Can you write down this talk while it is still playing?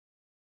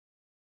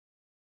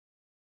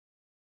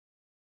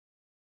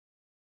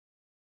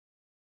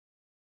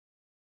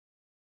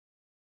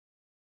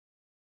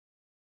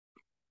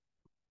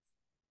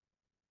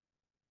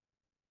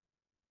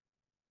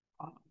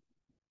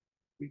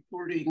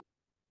Recording.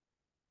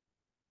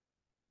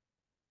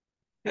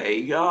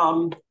 Hey,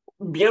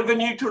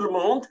 bienvenue tout le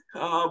monde.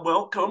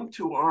 Welcome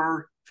to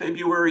our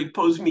February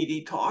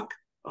Pause-Midi talk.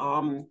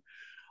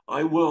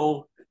 I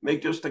will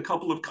make just a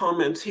couple of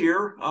comments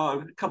here,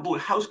 a couple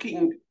of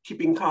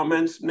housekeeping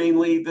comments,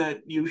 mainly that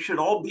you should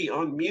all be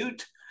on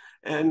mute,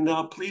 and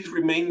please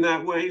remain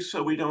that way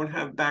so we don't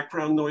have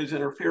background noise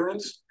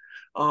interference.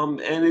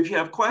 And if you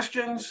have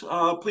questions,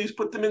 please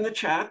put them in the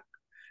chat,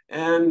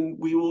 and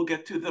we will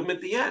get to them at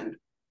the end.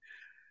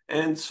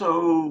 And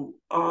so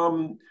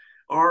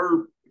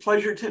our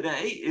pleasure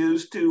today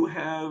is to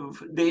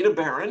have Dana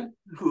Barron,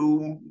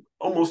 who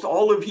almost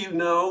all of you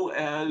know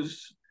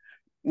as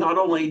not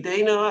only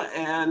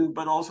Dana,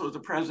 but also as the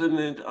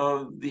president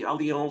of the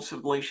Alliance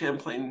of Lake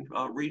Champlain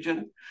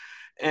region.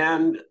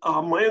 And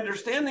my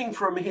understanding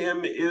from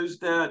him is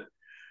that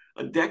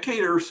a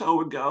decade or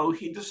so ago,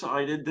 he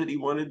decided that he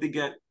wanted to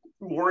get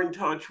more in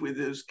touch with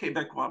his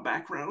Québécois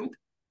background.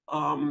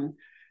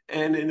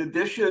 And in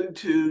addition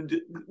to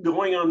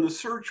going on the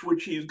search,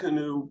 which he's going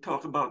to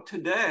talk about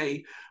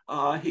today,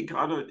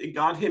 it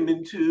got him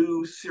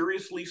into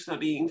seriously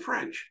studying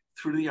French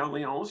through the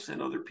Alliance and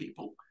other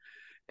people.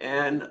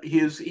 And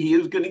he is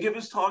going to give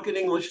his talk in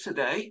English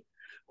today,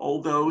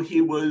 although he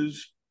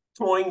was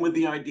toying with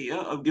the idea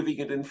of giving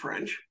it in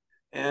French.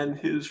 And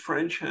his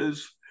French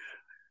has,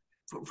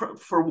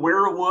 from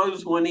where it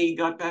was when he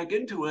got back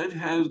into it,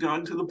 has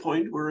gone to the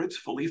point where it's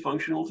fully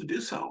functional to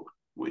do so,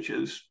 which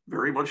is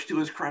very much to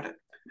his credit.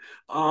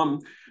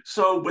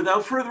 So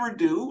without further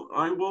ado,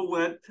 I will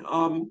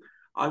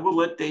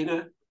let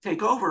Dana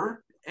take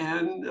over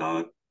and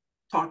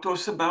talk to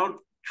us about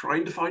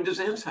trying to find his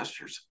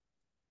ancestors.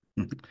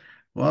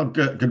 Well,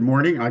 good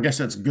morning. I guess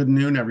it's good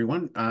noon,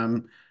 everyone.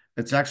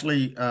 It's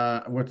actually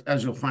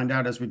as you'll find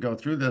out as we go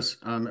through this,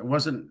 it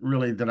wasn't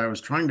really that I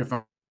was trying to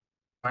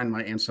find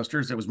my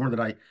ancestors. It was more that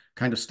I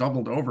kind of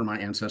stumbled over my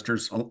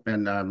ancestors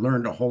and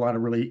learned a whole lot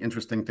of really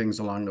interesting things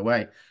along the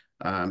way.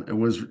 It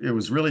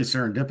was really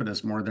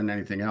serendipitous more than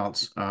anything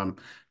else.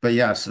 But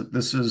yes,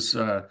 this is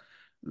as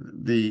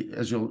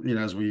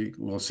we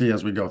will see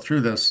as we go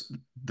through this.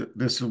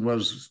 This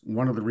was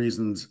one of the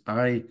reasons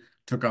I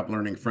took up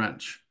learning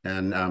French.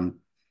 And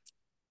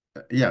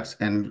yes,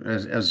 and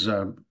as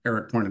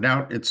Eric pointed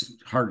out, it's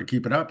hard to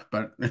keep it up,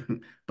 but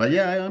but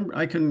yeah,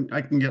 I can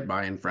get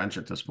by in French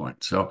at this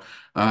point. So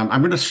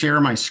I'm going to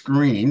share my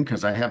screen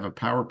because I have a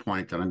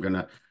PowerPoint that I'm going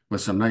to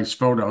with some nice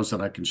photos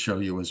that I can show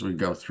you as we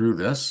go through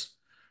this.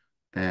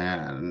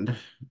 And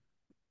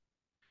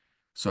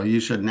so you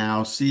should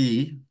now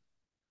see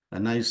a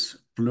nice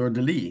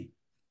fleur-de-lis.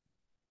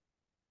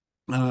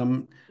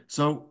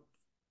 So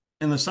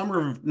in the summer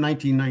of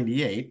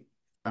 1998,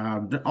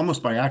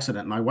 almost by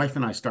accident, my wife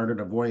and I started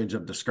a voyage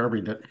of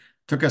discovery that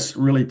took us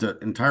really to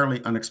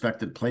entirely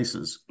unexpected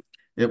places.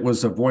 It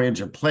was a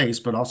voyage of place,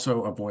 but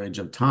also a voyage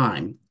of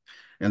time.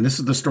 And this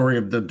is the story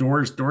of the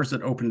doors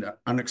that opened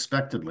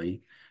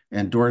unexpectedly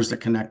and doors that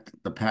connect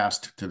the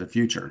past to the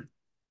future.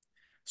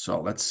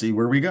 So let's see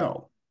where we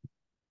go.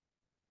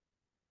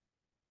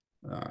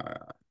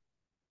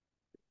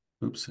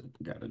 Oops,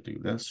 got to do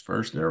this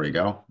first. There we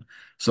go.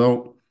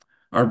 So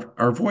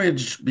our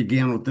voyage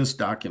began with this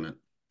document.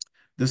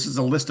 This is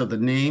a list of the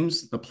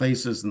names, the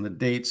places, and the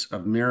dates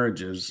of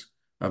marriages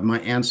of my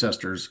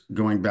ancestors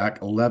going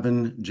back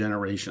 11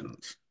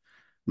 generations.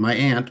 My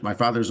aunt, my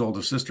father's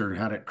oldest sister,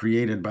 had it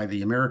created by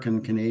the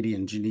American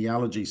Canadian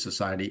Genealogy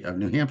Society of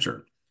New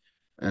Hampshire.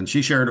 And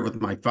she shared it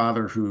with my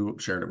father, who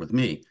shared it with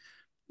me.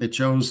 It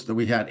shows that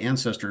we had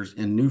ancestors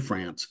in New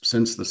France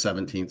since the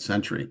 17th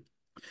century.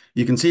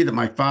 You can see that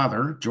my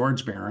father,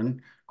 George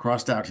Barron,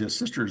 crossed out his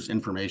sister's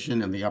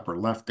information in the upper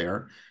left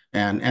there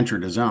and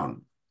entered his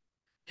own.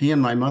 He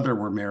and my mother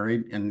were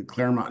married in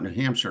Claremont, New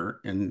Hampshire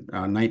in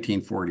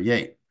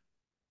 1948.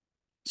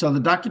 So the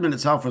document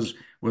itself was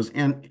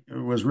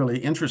really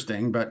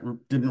interesting, but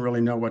didn't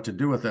really know what to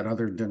do with it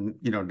other than,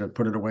 to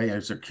put it away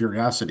as a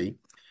curiosity.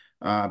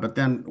 But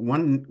then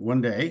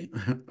one day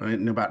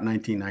in about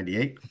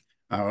 1998,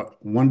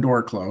 one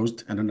door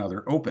closed and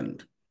another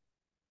opened.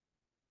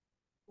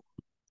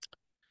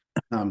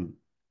 In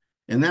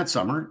that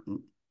summer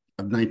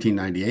of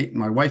 1998,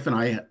 my wife and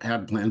I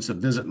had plans to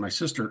visit my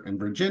sister in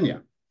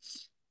Virginia.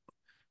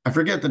 I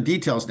forget the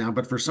details now,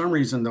 but for some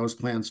reason, those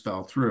plans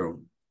fell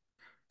through.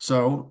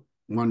 So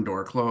one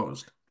door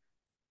closed.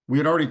 We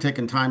had already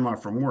taken time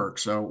off from work,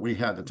 so we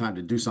had the time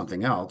to do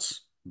something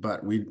else,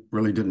 but we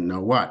really didn't know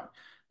what.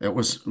 It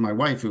was my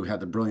wife who had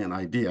the brilliant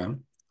idea.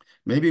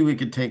 Maybe we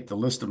could take the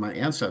list of my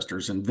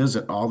ancestors and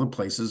visit all the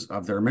places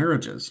of their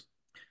marriages.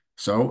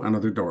 So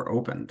another door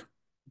opened.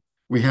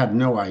 We had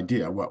no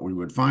idea what we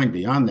would find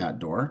beyond that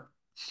door.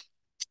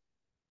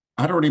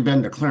 I'd already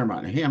been to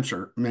Claremont, New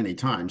Hampshire many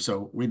times,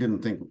 so we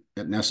didn't think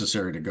it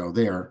necessary to go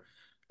there.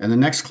 And the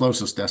next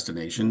closest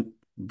destination,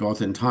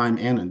 both in time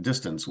and in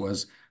distance,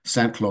 was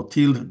Sainte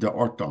Clotilde de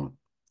Horton,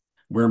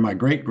 where my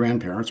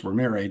great-grandparents were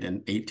married in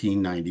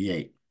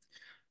 1898.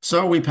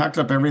 So we packed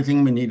up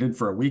everything we needed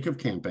for a week of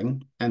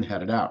camping and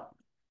headed out.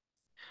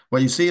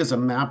 What you see is a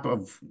map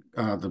of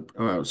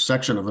the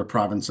section of the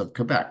province of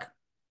Quebec.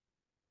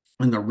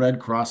 And the red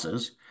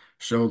crosses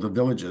show the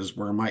villages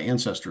where my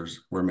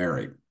ancestors were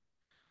married.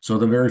 So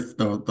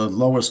the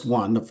lowest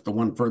one, the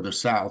one further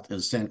south,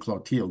 is Saint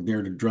Clotilde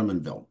near to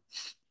Drummondville.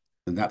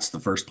 And that's the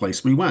first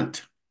place we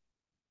went.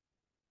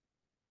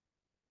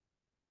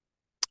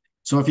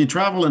 So if you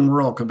travel in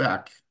rural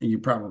Quebec,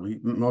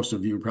 most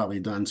of you have probably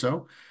done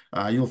so,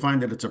 you'll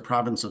find that it's a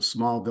province of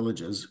small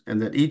villages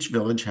and that each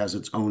village has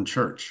its own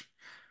church.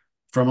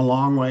 From a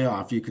long way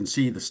off, you can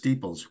see the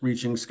steeples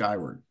reaching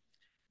skyward.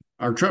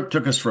 Our trip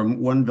took us from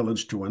one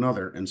village to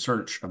another in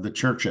search of the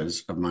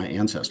churches of my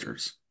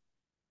ancestors.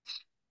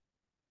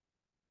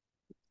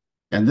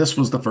 And this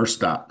was the first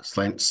stop,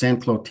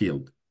 Saint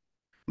Clotilde.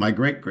 My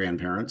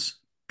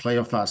great-grandparents,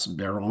 Cléophas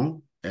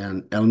Baron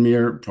and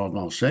Elmire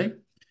Provencher,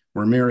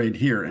 were married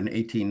here in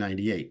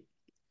 1898.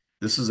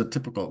 This is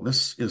typical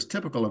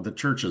of the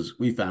churches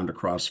we found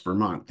across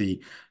Vermont.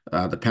 The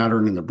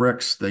pattern in the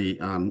bricks,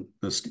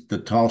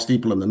 the tall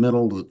steeple in the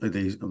middle,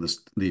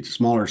 the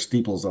smaller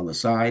steeples on the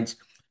sides,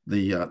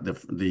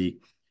 the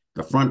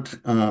front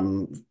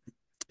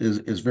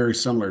is very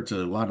similar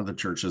to a lot of the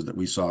churches that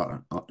we saw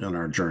on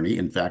our journey.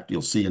 In fact,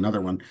 you'll see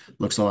another one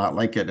looks a lot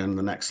like it in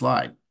the next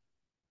slide.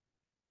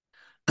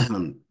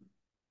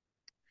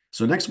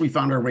 So next we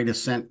found our way to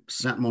Saint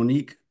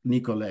Monique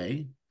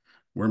Nicolet,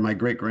 where my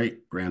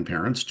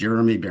great-great-grandparents,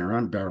 Jeremy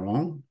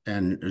Baron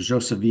and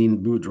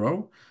Josephine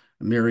Boudreau,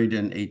 married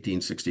in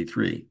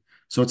 1863.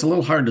 So it's a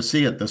little hard to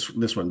see it,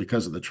 this one,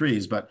 because of the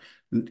trees, but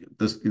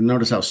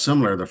notice how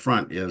similar the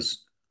front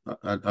is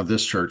of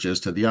this church is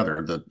to the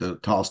other. The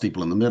tall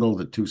steeple in the middle,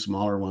 the two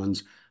smaller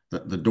ones,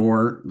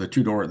 the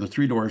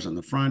three doors in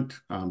the front,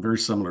 very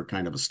similar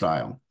kind of a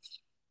style.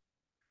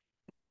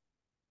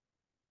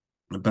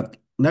 But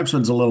next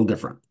one's a little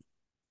different.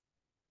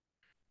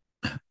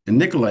 In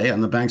Nicolet,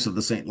 on the banks of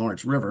the St.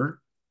 Lawrence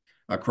River,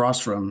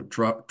 across from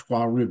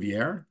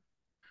Trois-Rivières,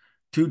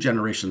 two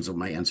generations of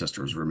my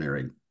ancestors were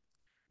married.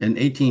 In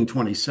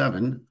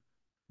 1827,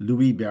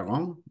 Louis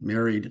Baron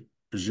married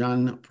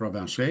Jeanne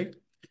Provencher,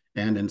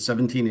 and in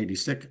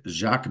 1786,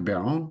 Jacques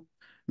Baron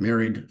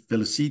married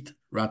Félicite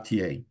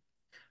Ratier.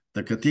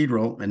 The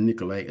cathedral in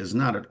Nicolet is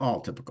not at all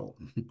typical.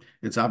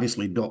 It's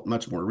obviously built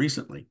much more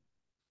recently.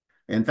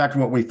 In fact,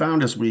 what we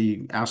found as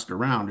we asked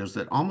around is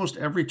that almost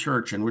every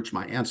church in which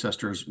my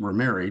ancestors were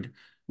married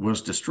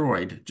was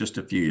destroyed just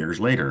a few years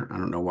later. I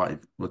don't know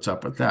what's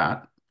up with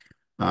that.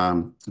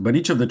 But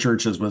each of the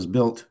churches was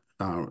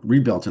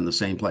rebuilt in the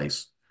same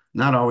place.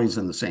 Not always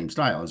in the same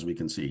style, as we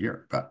can see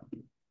here. But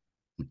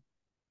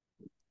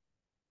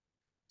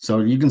so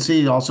you can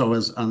see also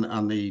as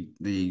on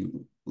the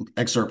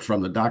excerpt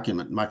from the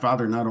document, my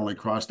father not only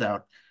crossed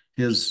out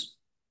his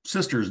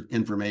sister's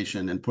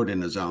information and put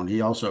in his own, he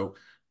also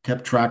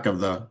kept track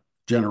of the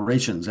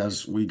generations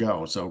as we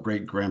go. So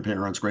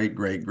great-grandparents,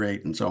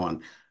 great-great-great, and so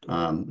on.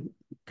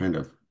 Kind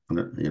of,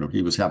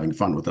 he was having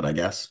fun with it, I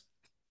guess.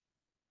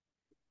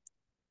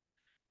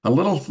 A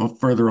little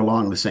further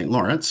along the St.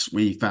 Lawrence,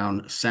 we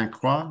found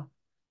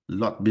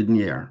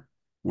Sainte-Croix-Lotbinière,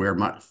 where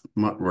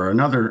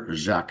another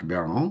Jacques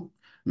Baron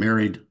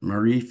married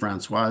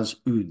Marie-Françoise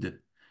Eudes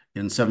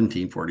in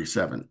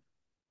 1747.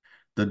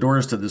 The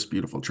doors to this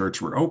beautiful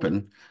church were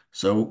open,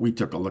 so we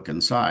took a look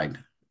inside,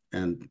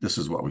 and this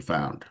is what we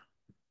found.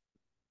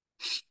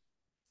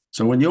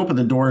 So when you open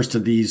the doors to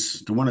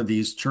one of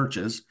these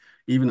churches,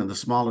 even in the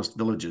smallest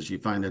villages, you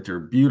find that they're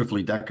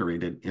beautifully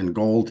decorated in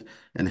gold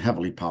and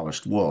heavily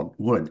polished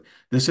wood.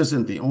 This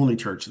isn't the only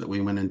church that we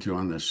went into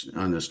on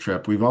this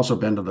trip. We've also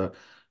been to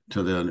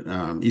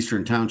the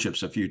eastern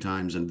townships a few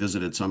times and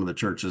visited some of the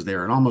churches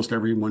there, and almost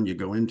every one you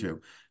go into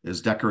is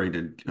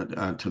decorated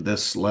to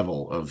this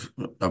level of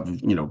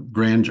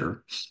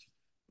grandeur,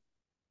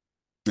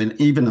 and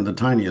even in the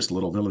tiniest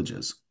little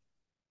villages.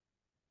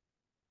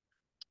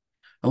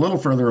 A little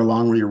further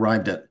along, we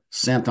arrived at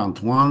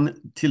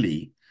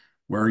Saint-Antoine-Tilly,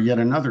 where yet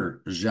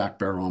another Jacques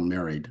Baron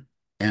married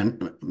Anne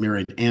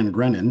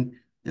Grennan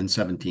in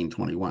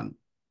 1721.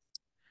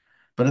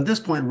 But at this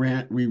point,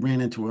 we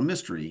ran into a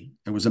mystery.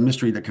 It was a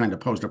mystery that kind of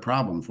posed a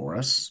problem for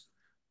us.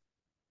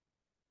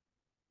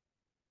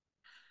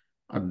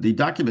 The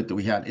document that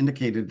we had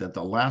indicated that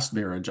the last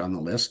marriage on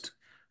the list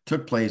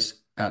took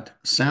place at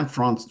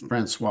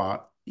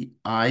Saint-Francois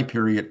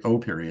I.O.-PQ,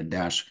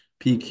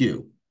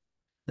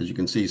 as you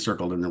can see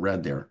circled in the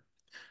red there.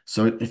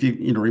 So if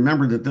you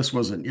remember that this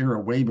was an era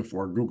way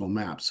before Google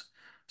Maps.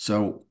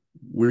 So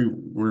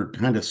we're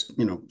kind of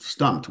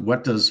stumped.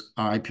 What does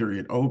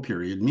I.O.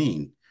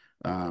 mean?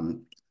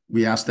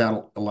 We asked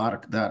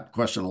that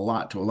question a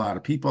lot to a lot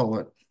of people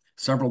at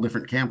several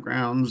different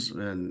campgrounds,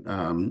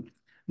 and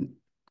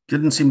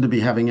didn't seem to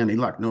be having any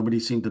luck. Nobody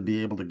seemed to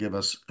be able to give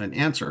us an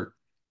answer.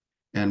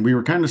 And we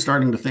were kind of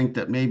starting to think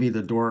that maybe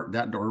that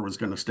door was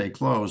going to stay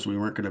closed. We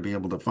weren't going to be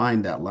able to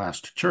find that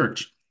last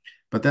church.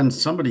 But then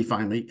somebody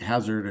finally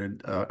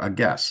hazarded a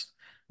guess.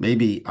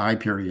 Maybe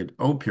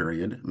I.O.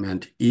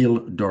 meant Ile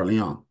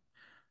d'Orléans.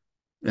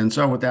 And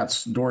so with that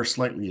door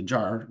slightly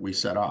ajar, we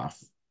set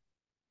off.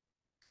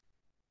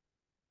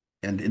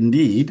 And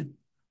indeed,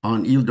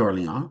 on Ile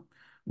d'Orléans,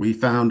 we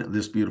found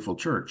this beautiful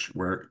church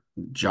where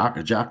Jacques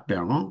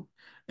Berron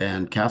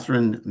and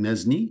Catherine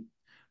Mesny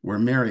were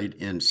married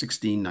in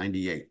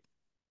 1698.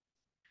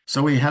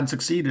 So we had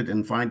succeeded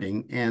in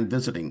finding and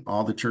visiting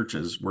all the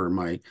churches where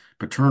my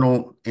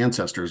paternal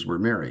ancestors were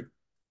married.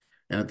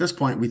 And at this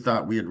point, we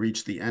thought we had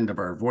reached the end of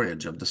our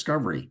voyage of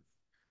discovery.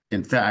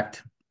 In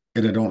fact,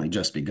 it had only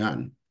just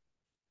begun.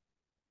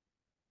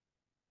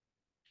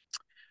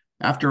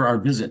 After our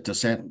visit to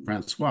Saint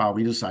Francois,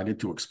 we decided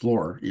to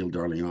explore Ile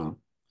d'Orléans.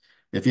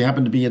 If you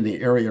happen to be in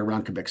the area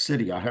around Quebec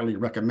City, I highly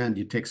recommend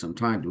you take some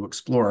time to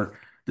explore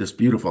this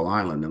beautiful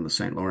island in the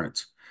St.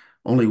 Lawrence.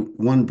 Only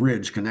one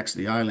bridge connects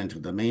the island to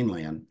the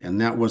mainland, and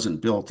that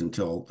wasn't built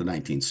until the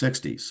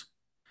 1960s.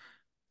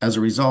 As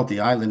a result,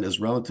 the island is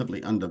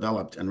relatively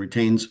undeveloped and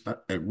retains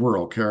a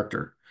rural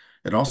character.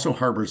 It also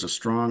harbors a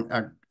strong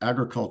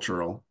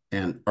agricultural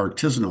and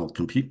artisanal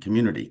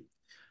community.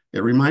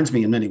 It reminds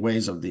me in many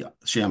ways of the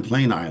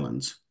Champlain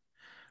Islands.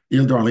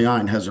 Ile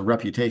d'Orléans has a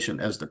reputation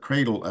as the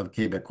cradle of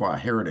Québécois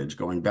heritage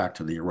going back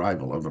to the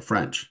arrival of the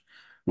French.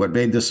 What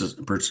made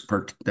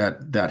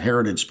that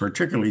heritage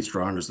particularly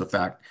strong is the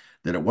fact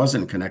that it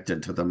wasn't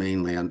connected to the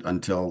mainland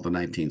until the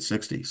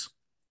 1960s.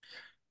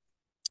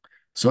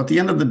 So at the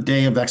end of the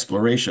day of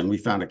exploration, we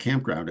found a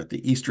campground at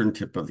the eastern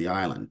tip of the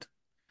island.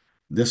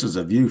 This is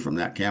a view from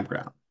that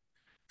campground.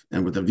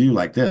 And with a view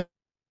like this,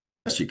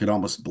 you could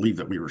almost believe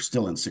that we were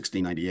still in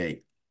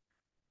 1698.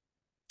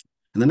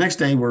 And the next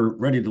day, we're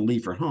ready to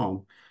leave for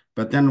home,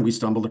 but then we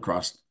stumbled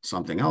across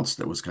something else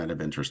that was kind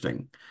of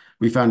interesting.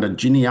 We found a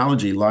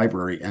genealogy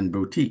library and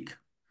boutique.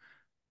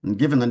 And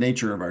given the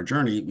nature of our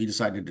journey, we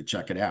decided to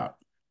check it out.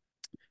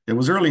 It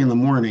was early in the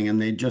morning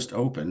and they'd just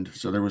opened,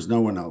 so there was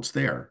no one else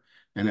there.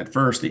 And at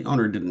first, the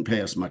owner didn't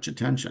pay us much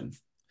attention.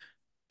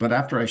 But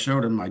after I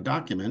showed him my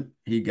document,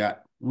 he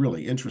got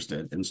really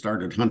interested and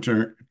started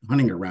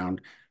hunting around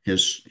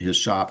his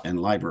shop and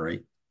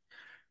library.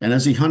 And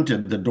as he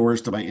hunted, the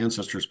doors to my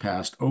ancestors'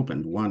 past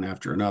opened one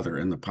after another,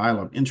 and the pile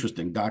of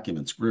interesting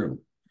documents grew.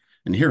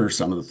 And here are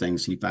some of the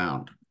things he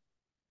found.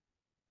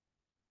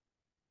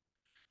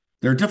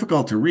 They're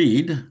difficult to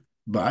read,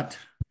 but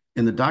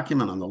in the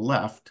document on the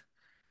left,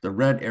 the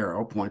red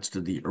arrow points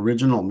to the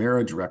original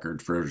marriage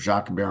record for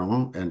Jacques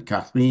Berron and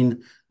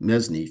Catherine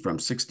Mesny from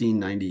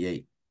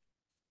 1698.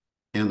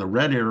 And the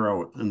red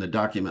arrow in the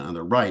document on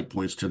the right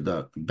points to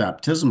the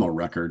baptismal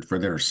record for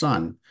their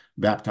son,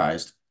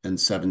 baptized in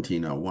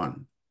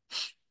 1701.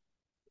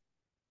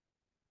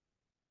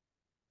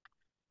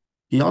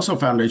 He also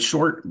found a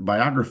short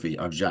biography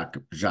of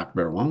Jacques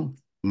Berron,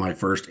 my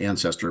first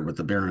ancestor with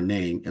the Baron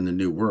name in the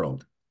New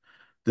World.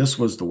 This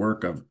was the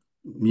work of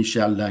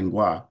Michel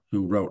Langlois,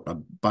 who wrote a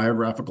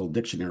biographical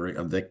dictionary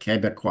of the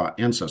Québécois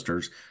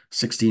ancestors,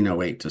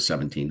 1608 to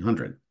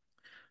 1700.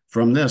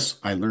 From this,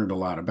 I learned a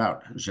lot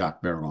about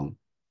Jacques Berron.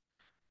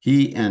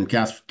 He and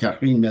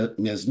Catherine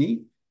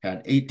Mesny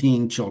had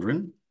 18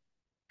 children.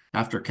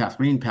 After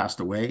Catherine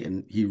passed away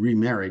and he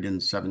remarried in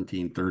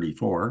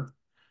 1734,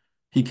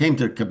 he came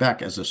to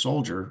Quebec as a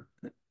soldier,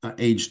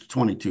 aged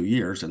 22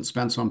 years, and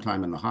spent some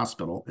time in the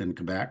hospital in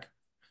Quebec.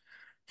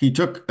 He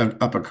took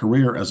up a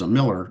career as a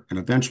miller and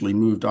eventually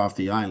moved off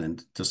the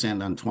island to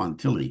Saint Antoine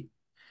Tilly,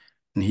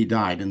 and he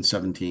died in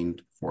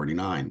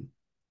 1749.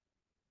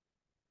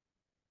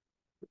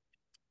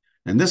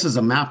 And this is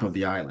a map of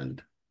the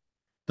island.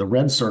 The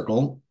red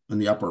circle in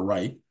the upper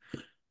right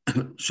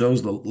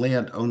shows the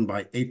land owned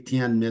by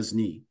Etienne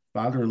Mesny,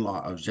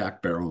 father-in-law of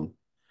Jacques Berron.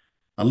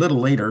 A little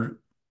later,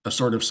 a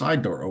sort of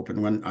side door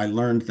opened when I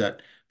learned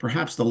that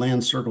perhaps the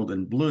land circled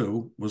in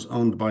blue was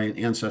owned by an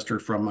ancestor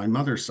from my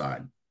mother's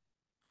side,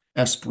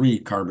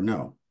 Esprit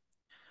Carbonneau.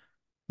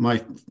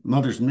 My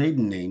mother's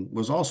maiden name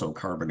was also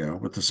Carbonneau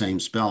with the same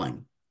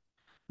spelling.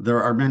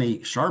 There are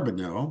many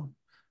Charbonneau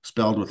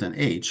spelled with an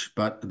H,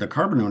 but the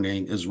Carbonneau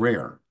name is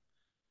rare.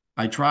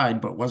 I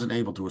tried, but wasn't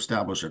able to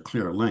establish a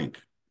clear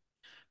link.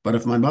 But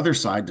if my mother's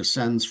side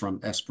descends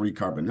from Esprit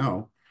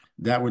Carbonneau,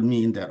 that would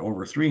mean that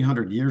over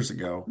 300 years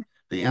ago,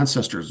 the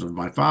ancestors of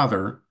my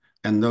father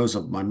and those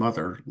of my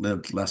mother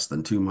lived less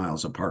than 2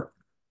 miles apart.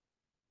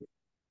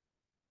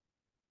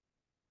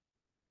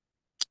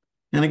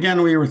 And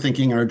again, we were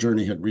thinking our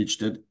journey had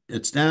reached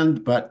its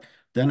end, but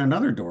then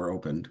another door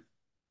opened.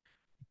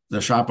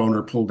 The shop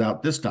owner pulled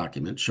out this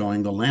document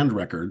showing the land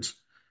records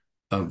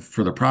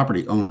for the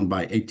property owned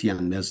by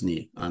Etienne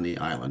Mesny on the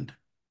island,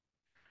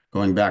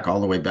 going back all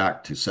the way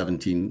back to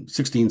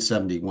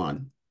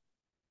 1671.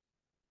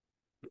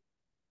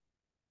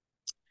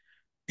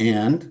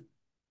 And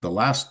the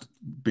last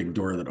big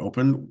door that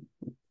opened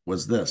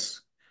was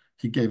this.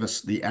 He gave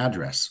us the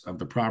address of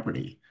the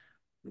property.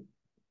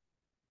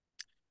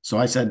 So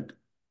I said,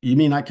 you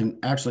mean I can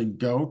actually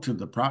go to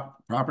the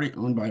property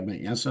owned by my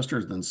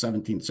ancestors in the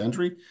 17th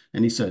century?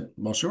 And he said,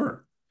 well,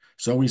 sure.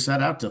 So we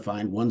set out to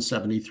find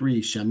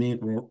 173 Chemin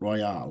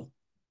Royal.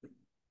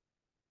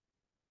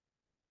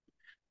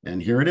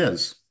 And here it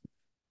is.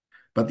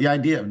 But the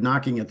idea of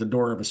knocking at the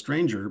door of a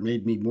stranger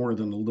made me more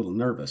than a little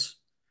nervous,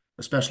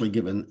 especially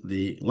given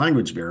the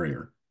language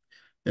barrier.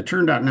 It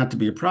turned out not to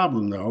be a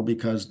problem, though,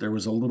 because there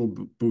was a little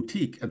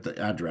boutique at the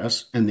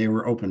address and they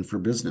were open for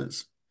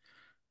business.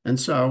 And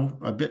so,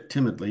 a bit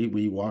timidly,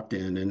 we walked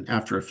in, and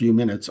after a few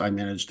minutes, I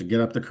managed to get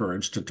up the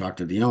courage to talk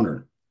to the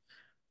owner.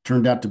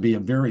 Turned out to be a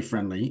very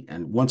friendly,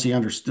 and once he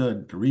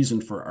understood the reason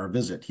for our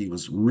visit, he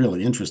was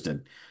really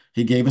interested.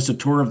 He gave us a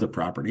tour of the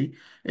property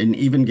and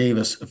even gave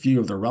us a few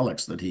of the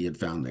relics that he had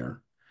found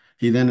there.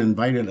 He then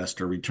invited us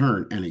to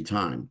return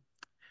anytime,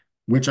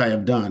 which I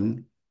have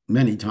done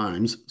many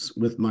times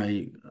with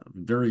my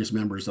various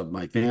members of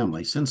my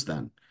family since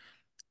then.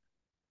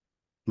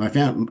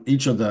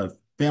 Each of the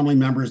family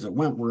members that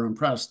went were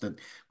impressed that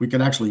we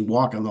could actually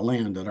walk on the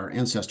land that our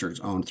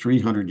ancestors owned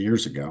 300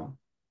 years ago.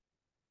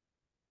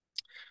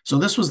 So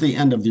this was the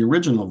end of the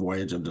original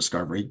voyage of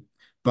discovery,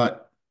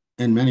 but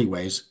in many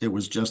ways, it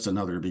was just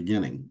another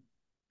beginning.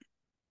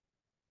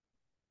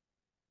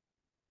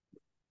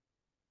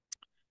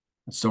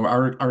 So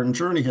our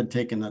journey had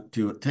taken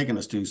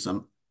us to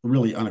some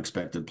really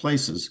unexpected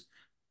places,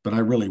 but I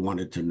really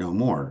wanted to know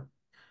more.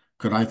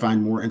 Could I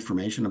find more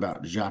information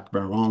about Jacques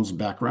Baron's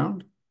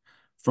background?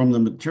 From the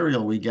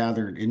material we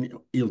gathered in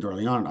Ile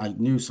d'Orléans, I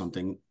knew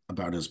something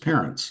about his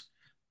parents.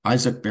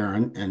 Isaac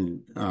Baron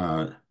and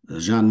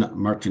Jeanne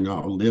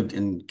Martineau lived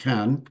in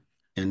Caen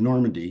in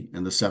Normandy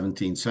in the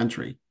 17th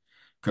century.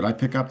 Could I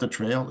pick up the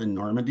trail in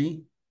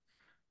Normandy?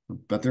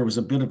 But there was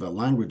a bit of a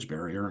language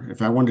barrier.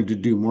 If I wanted to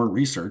do more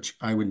research,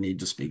 I would need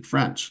to speak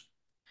French.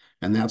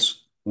 And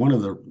that's one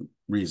of the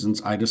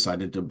reasons I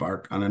decided to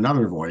embark on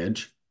another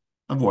voyage,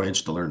 a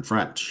voyage to learn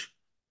French.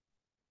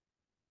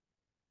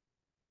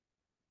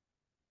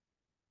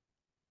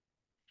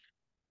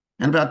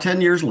 And about 10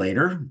 years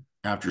later,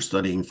 after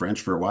studying French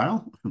for a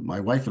while,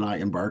 my wife and I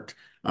embarked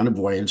on a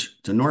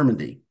voyage to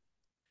Normandy.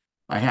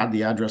 I had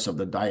the address of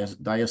the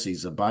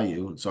Diocese of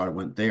Bayeux, so I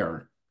went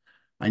there.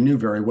 I knew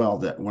very well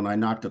that when I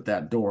knocked at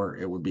that door,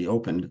 it would be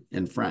opened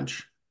in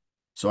French.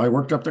 So I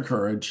worked up the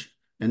courage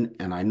and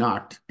I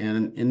knocked,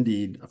 and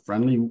indeed, a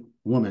friendly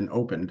woman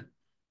opened,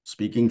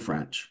 speaking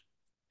French.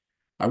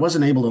 I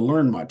wasn't able to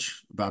learn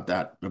much about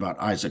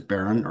Isaac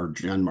Baron or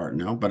Jean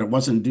Martineau, but it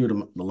wasn't due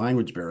to the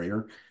language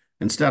barrier.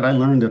 Instead, I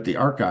learned that the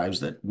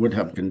archives that would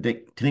have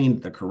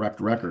contained the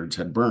correct records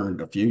had burned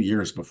a few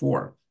years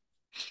before.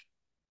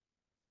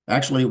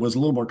 Actually, it was a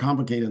little more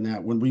complicated than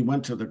that. When we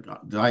went to the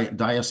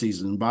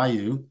diocese in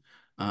Bayeux,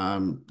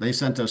 they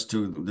sent us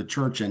to the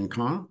church in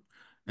Caen.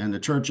 And the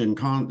church in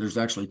Caen, there's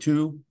actually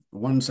two.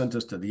 One sent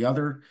us to the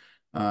other,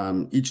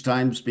 each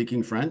time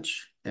speaking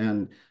French.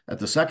 And at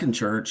the second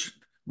church,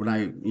 when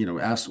I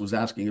was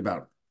asking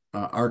about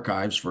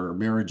archives for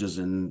marriages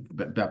and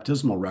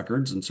baptismal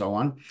records and so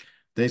on,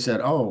 they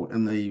said, oh,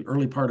 in the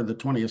early part of the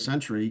 20th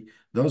century,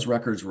 those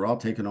records were all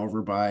taken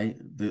over by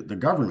the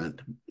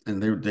government,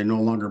 and they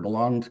no longer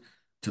belonged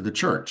to the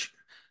church.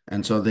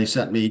 And so they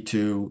sent me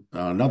to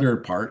another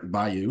part,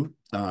 Bayeux.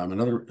 I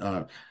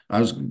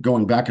was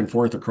going back and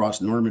forth across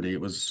Normandy.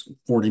 It was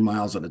 40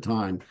 miles at a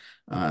time.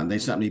 And they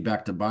sent me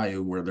back to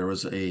Bayeux, where there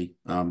was a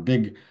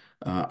big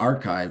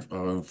archive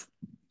of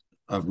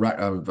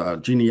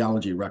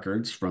genealogy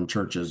records from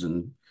churches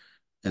and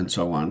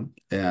so on.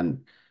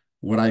 And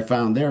what I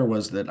found there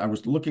was that I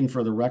was looking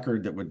for the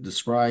record that would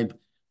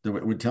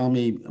tell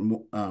me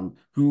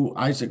who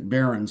Isaac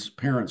Baron's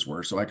parents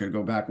were, so I could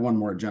go back one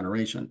more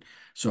generation.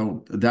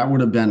 So that would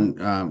have been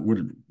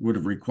would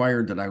have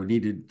required that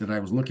I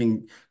was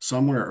looking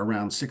somewhere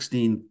around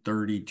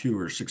 1632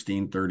 or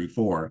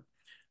 1634.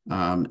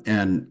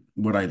 And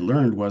what I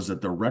learned was that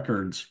the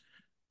records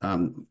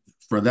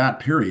for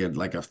that period,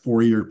 like a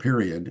 4-year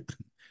period,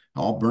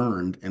 all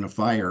burned in a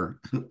fire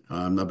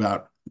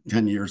about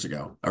 10 years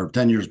ago, or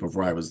 10 years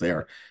before I was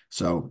there.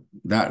 So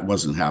that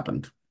wasn't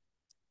happened.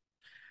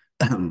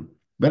 But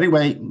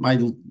anyway, my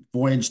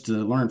voyage to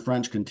learn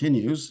French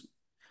continues,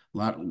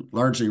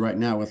 largely right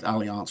now with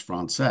Alliance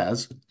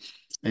Française.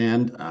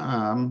 And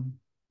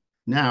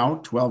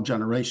now, 12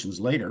 generations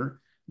later,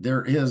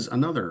 there is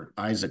another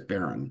Isaac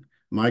Baron,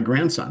 my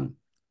grandson,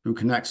 who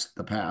connects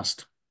the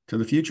past to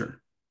the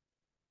future.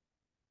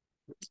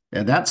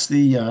 And that's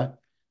the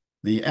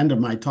end of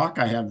my talk.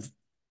 I have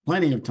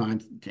plenty of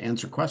time to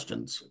answer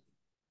questions.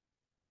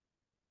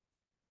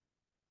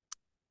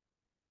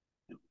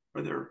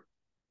 Are there?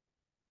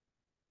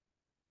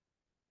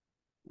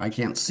 I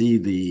can't see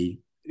the.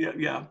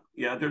 Yeah.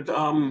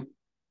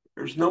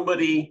 There's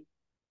nobody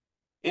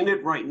in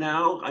it right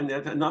now. I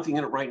mean, nothing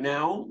in it right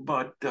now,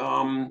 but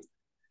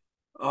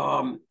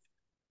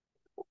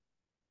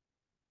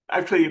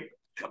actually,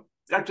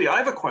 I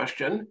have a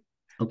question.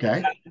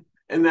 Okay.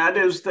 And that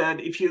is that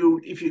if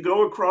you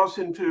go across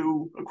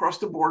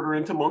the border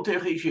into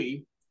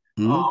Montérégie,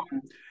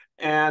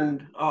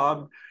 and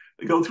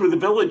go through the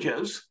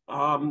villages,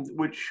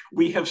 which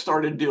we have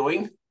started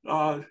doing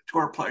to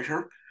our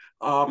pleasure,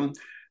 and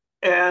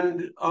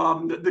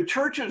the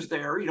churches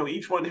there,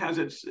 each one has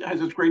its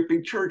great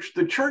big church.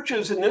 The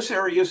churches in this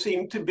area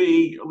seem to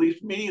be, at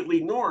least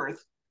immediately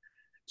north,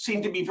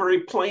 seem to be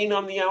very plain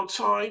on the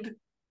outside,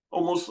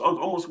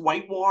 almost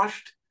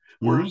whitewashed.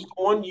 Whereas the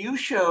one you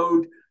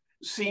showed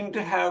seem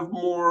to have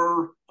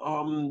more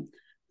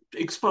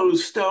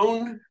exposed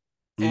stone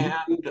Mhm.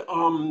 and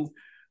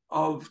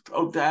of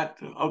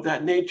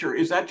that nature.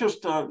 Is that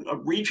just a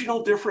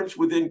regional difference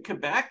within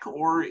Quebec,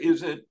 or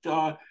is it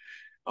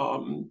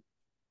um,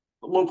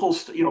 local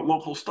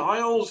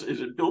styles?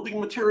 Is it building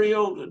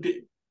material?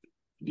 Do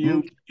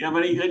Mhm. you have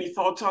any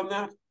thoughts on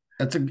that?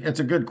 It's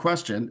a good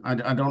question.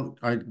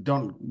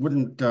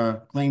 Wouldn't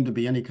claim to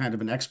be any kind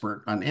of an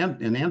expert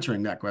in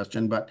answering that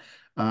question, but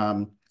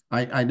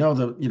I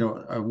know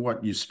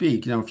what you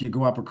speak. If you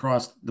go up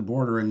across the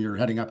border and you're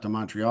heading up to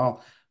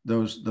Montreal,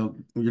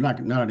 you're not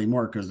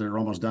anymore because they're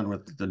almost done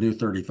with the new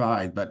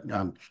 35, but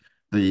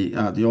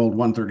the old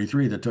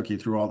 133 that took you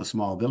through all the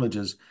small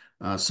villages,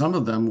 some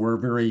of them were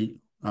very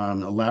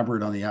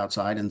elaborate on the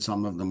outside, and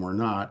some of them were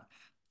not.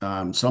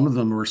 Some of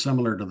them were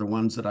similar to the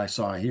ones that I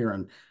saw here,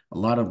 and a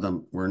lot of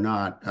them were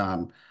not.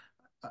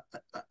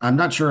 I'm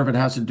not sure if it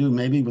has to do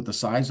maybe with the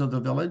size of the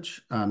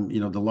village.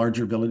 The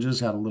larger villages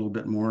had a little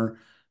bit more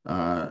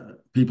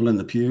people in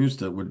the pews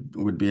that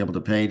would be able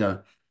to pay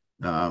to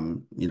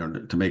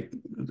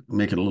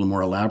make it a little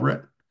more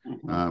elaborate.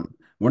 Mhm.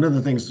 One of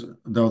the things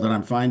though that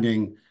I'm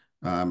finding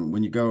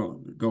when you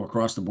go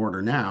across the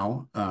border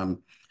now,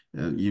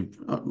 you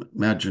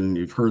imagine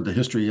you've heard the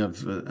history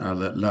of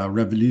la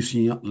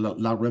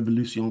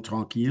Révolution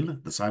tranquille,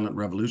 the silent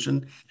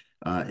revolution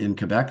in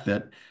Quebec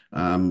that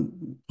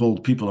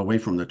pulled people away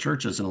from the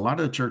churches, and a lot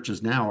of the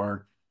churches now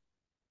are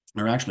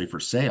actually for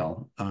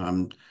sale.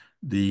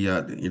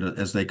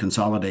 As they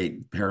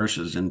consolidate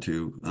parishes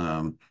into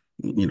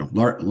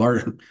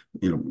large,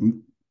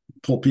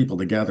 pull people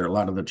together. A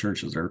lot of the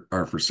churches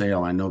are for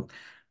sale. I know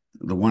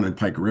the one in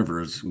Pike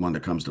River is one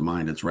that comes to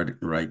mind. It's right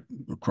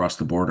across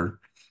the border.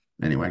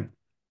 Anyway,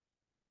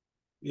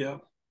 Yeah.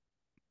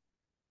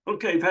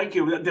 Okay, thank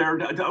you.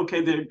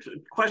 Okay, the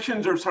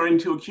questions are starting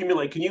to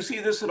accumulate. Can you see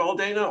this at all,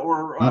 Dana?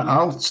 Or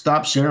I'll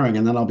stop sharing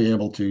and then I'll be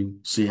able to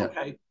see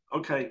it.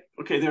 okay,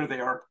 there they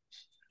are.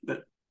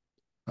 But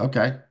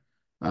Okay.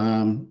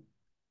 Um,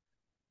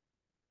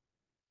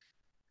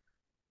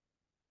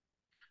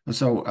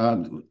 so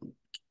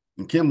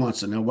Kim wants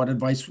to know, what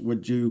advice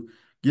would you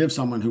give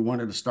someone who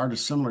wanted to start a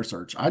similar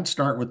search? I'd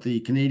start with the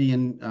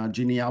Canadian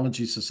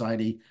Genealogy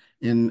Society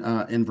in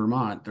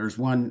Vermont. There's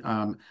one.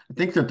 I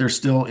think that they're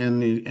still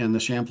in the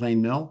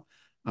Champlain Mill.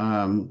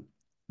 Um,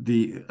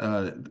 the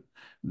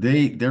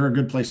they're a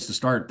good place to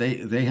start.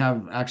 They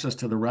have access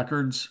to the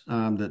records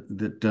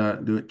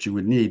that you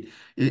would need.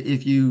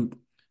 If you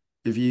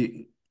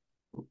it's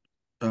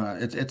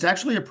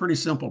actually a pretty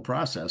simple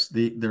process.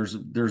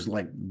 There's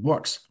like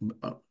books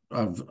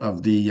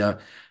of the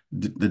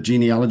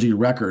genealogy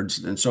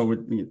records, and so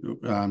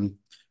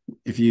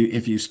if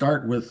you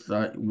start with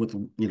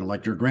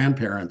like your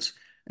grandparents,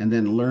 and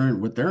then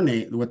learn what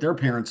their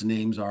parents'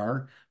 names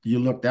are, you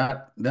look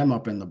them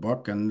up in the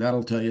book, and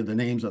that'll tell you the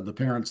names of the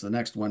parents the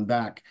next one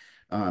back.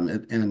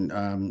 It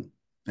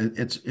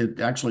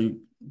actually,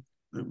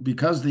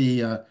 because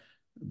the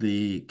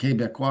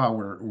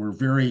Québécois were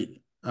very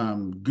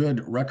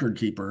good record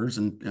keepers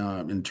and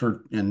in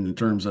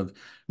terms of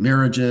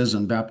marriages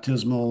and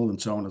baptismal and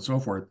so on and so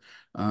forth.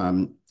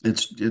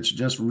 It's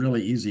just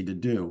really easy to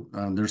do.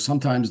 There's some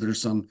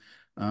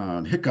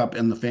hiccup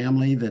in the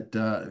family that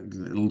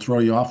it'll throw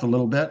you off a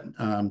little bit.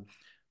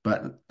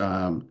 But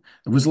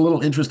it was a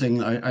little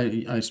interesting.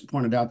 I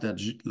pointed out that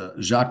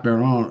Jacques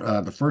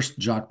Baron, the first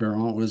Jacques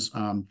Baron, was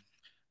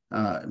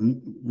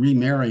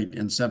remarried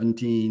in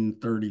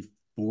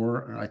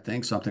 1734, I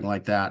think, something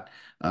like that.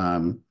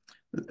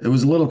 It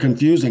was a little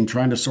confusing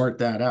trying to sort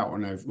that out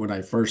when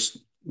I first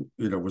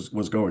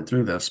was going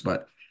through this,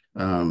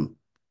 um,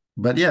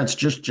 but yeah, it's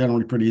just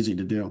generally pretty easy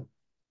to do.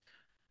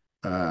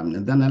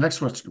 And then the next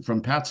question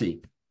from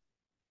Patsy.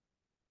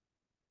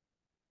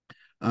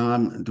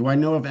 Do I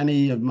know if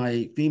any of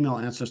my female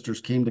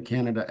ancestors came to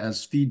Canada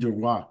as filles de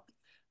roi?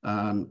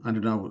 I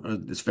don't know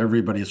if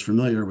everybody is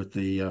familiar with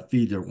the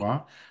filles de roi,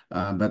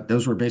 but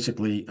those were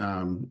basically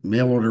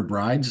mail order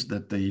brides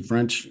that the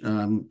French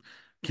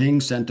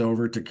king sent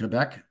over to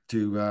Quebec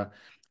to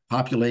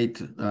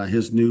populate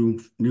his new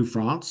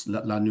France,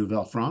 La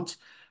Nouvelle France.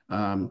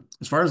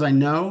 As far as I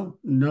know,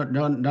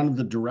 none of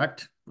the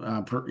direct,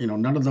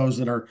 none of those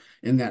that are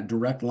in that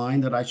direct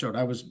line that I showed.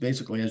 I was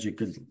basically, as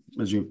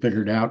you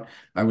figured out,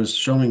 I was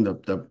showing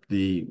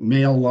the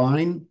male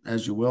line,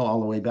 as you will, all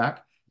the way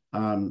back.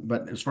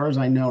 But as far as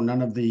I know,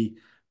 none of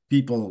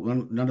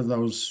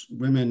those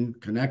women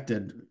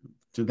connected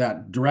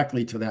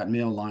directly to that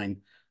male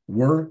line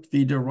were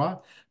filles de roi.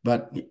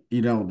 But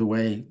the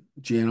way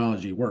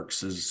genealogy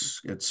works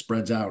is it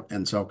spreads out,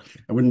 and so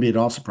I wouldn't be at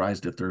all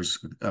surprised if there's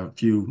a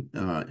few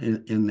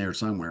in there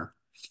somewhere.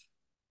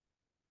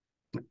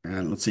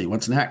 And let's see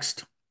what's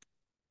next.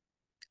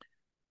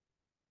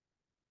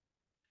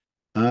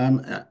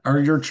 Are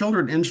your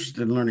children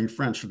interested in learning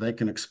French so they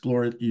can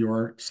explore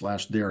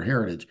your/their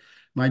heritage?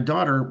 My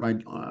daughter,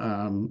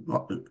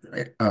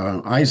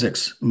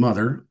 Isaac's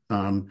mother,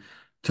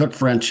 took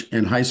French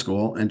in high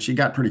school, and she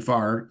got pretty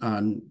far.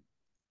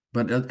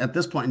 but at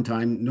this point in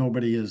time,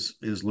 nobody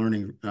is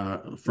learning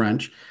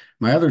French.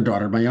 My other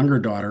daughter, my younger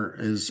daughter,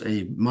 is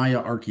a Maya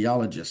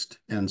archaeologist,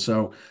 and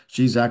so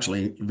she's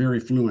actually very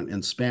fluent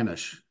in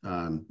Spanish.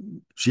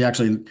 She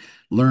actually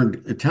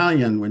learned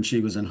Italian when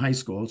she was in high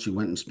school. She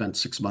went and spent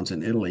 6 months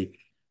in Italy,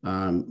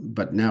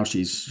 but now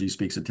she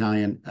speaks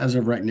Italian. As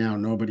of right now,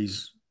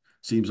 nobody's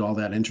seems all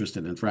that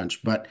interested in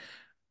French. But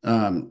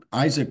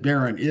Isaac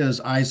Barron is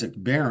Isaac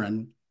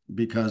Barron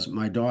because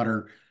my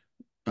daughter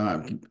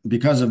uh,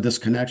 because of this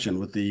connection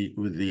with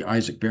the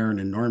Isaac Barron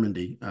in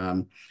Normandy.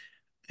 Uh,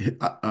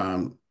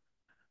 um,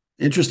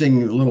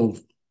 Interesting little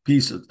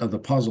piece of the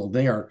puzzle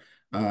there.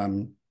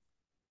 Um,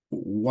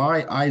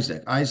 why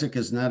Isaac? Isaac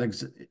is not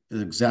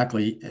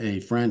exactly a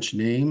French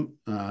name,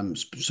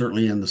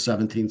 certainly in the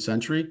 17th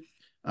century.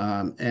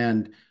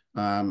 And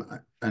I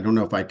don't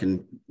know if I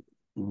can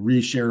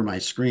reshare my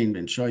screen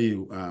and show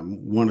you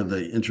one of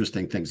the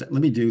interesting things. Let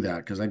me do that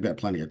because I've got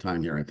plenty of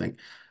time here, I think.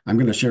 I'm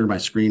going to share my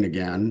screen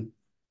again.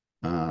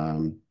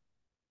 Um,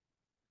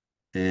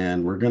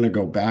 and we're going to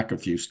go back a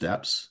few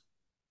steps.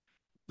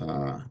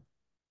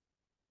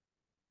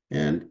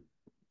 And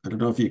I don't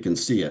know if you can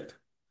see it,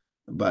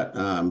 but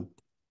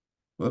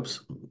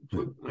whoops,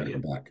 gotta go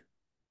back.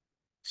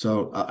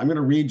 So I'm going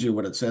to read you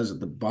what it says at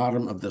the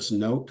bottom of this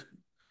note.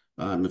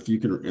 If you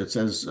can, it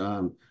says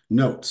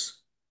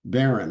notes,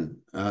 Baron.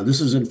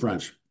 This is in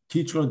French.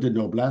 Titre de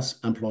noblesse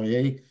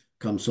employé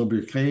comme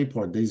sobriquet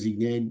pour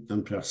désigner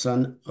une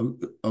personne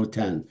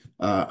hautaine,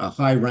 a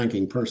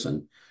high-ranking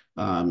person,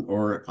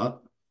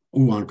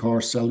 ou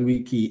encore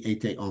celui qui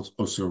était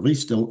au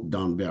service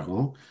d'un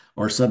baron,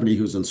 or somebody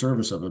who's in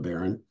service of a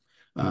baron,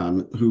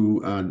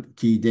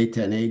 qui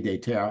détenait des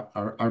terres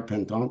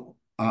arpentantes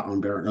à un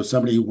baron, or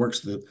somebody who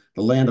works the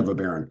land of a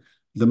baron.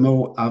 Le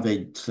mot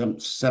avait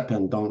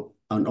cependant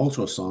un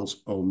autre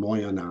sens au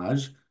Moyen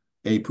Âge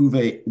et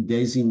pouvait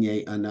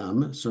désigner un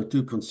homme,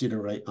 surtout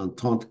considéré en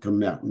tant que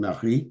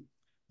mari.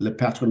 Le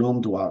patronome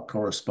doit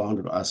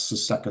correspondre à ce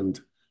second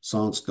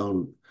sens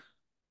dans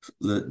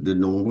le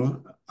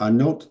nombre. À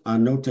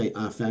noter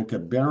enfin que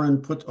Baron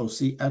peut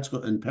aussi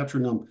être un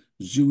patronome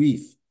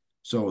juif.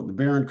 So the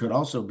Baron could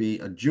also be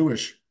a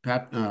Jewish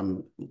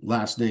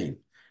last name.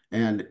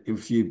 And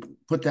if you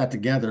put that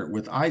together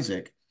with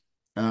Isaac,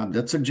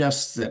 that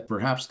suggests that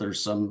perhaps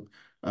there's some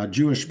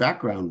Jewish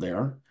background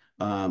there.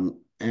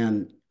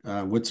 And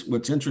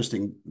what's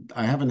interesting,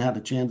 I haven't had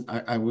a chance.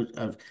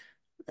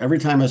 Every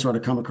time I sort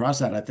of come across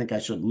that, I think I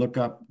should look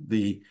up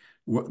the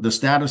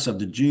status of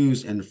the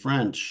Jews in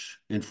France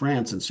in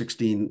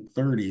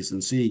 1630s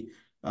and see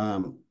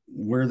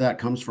where that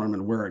comes from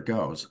and where it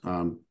goes.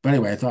 But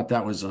anyway, I thought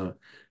that was an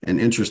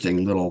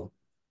interesting little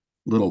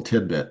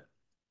tidbit.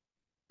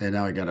 And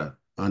now I got to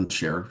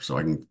unshare so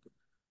I can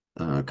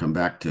come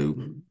back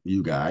to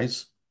you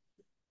guys,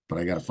 but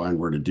I got to find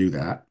where to do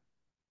that.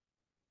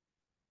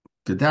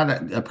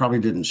 That probably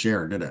didn't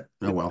share, did it?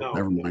 Oh, well, no,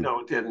 never mind. No,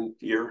 it didn't.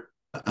 You're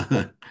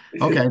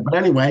okay. But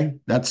anyway,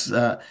 that's,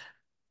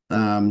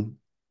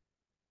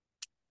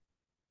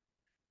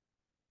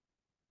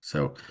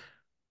 so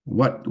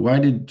why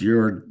did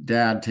your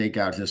dad take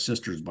out his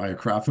sister's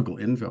biographical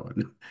info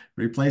and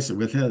replace it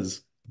with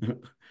his?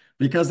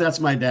 Because that's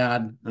my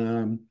dad.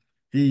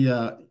 He,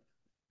 yeah,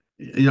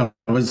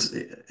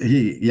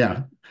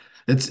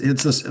 it's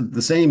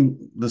the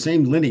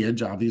same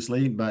lineage,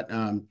 obviously, but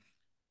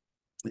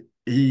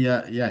he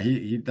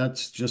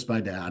that's just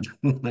my dad.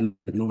 I don't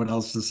know what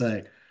else to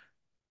say.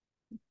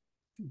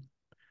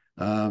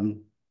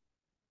 Um,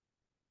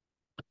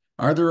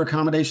 Are there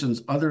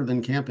accommodations other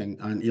than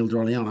camping on Ile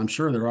d'Orléans? I'm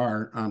sure there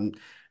are.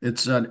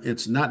 It's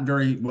not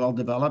very well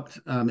developed.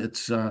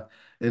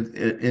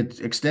 It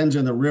extends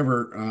in the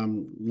river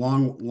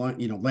long,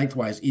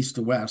 lengthwise east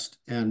to west,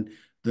 and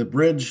the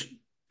bridge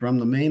from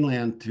the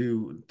mainland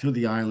to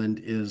the island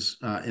is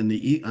on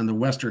the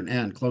western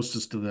end,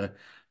 closest to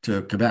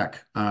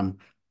Quebec. And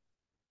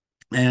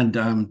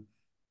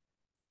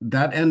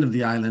that end of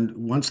the island,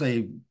 once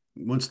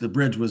the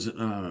bridge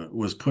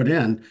was put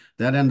in,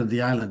 that end of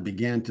the island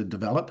began to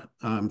develop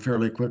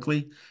fairly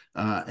quickly,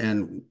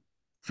 and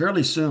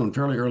fairly soon,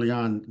 fairly early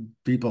on,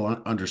 people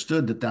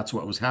understood that that's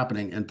what was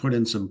happening and put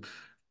in some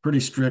pretty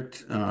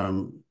strict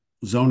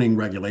zoning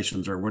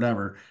regulations or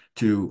whatever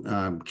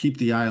to keep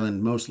the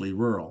island mostly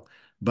rural.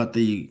 But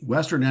the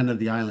western end of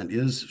the island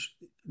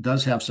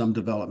does have some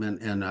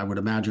development, and I would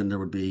imagine there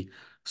would be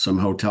some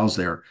hotels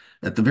there.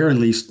 At the very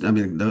least, I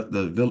mean,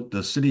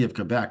 the city of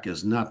Quebec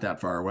is not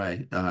that far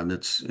away.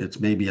 It's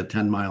maybe a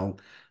 10-mile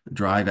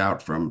drive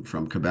out from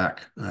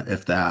Quebec,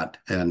 if that,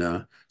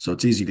 and so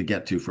it's easy to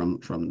get to from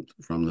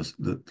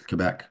the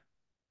Quebec.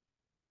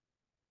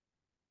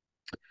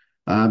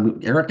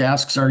 Eric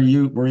asks, were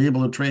you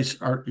able to trace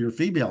your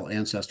female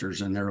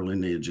ancestors and their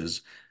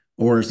lineages,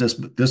 or is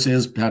this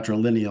is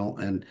patrilineal?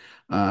 And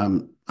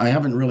I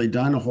haven't really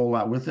done a whole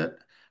lot with it.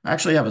 I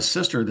actually have a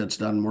sister that's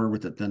done more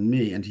with it than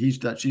me, and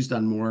she's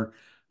done more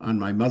on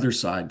my mother's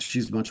side.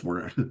 She's much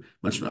more,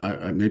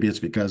 maybe it's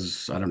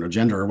because I don't know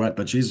gender or what,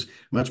 but she's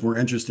much more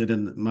interested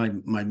in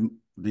my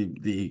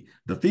the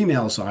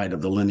female side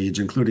of the lineage,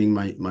 including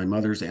my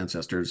mother's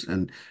ancestors,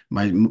 and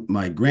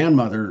my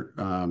grandmother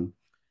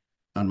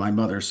on my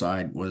mother's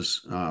side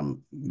was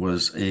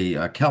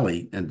a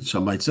Kelly, and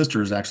so my sister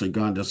has actually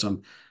gone to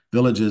some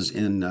villages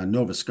in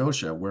Nova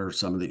Scotia where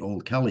some of the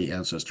old Kelly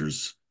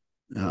ancestors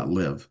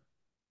live.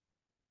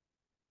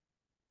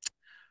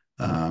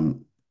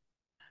 Um,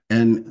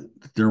 and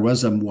there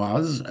was a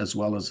Moise as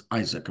well as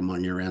Isaac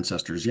among your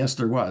ancestors. Yes,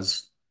 there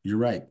was. You're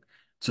right.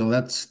 So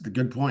that's the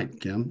good point,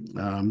 Kim.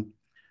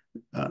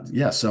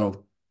 Yeah.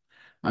 So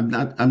I'm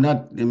not. I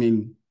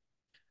mean,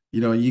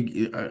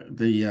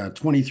 the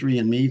 23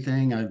 and Me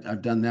thing.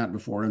 I've done that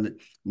before, and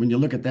when you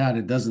look at that,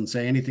 it doesn't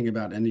say anything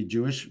about any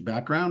Jewish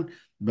background.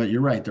 But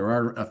you're right. There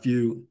are a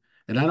few,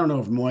 and I don't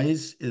know if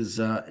Moise is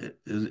it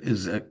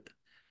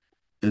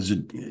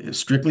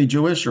strictly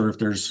Jewish or if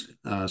there's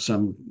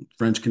some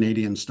French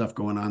Canadian stuff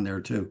going on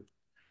there too.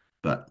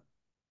 But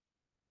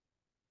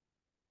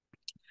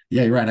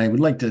yeah, you're right. I would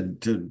like to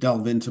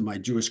delve into my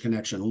Jewish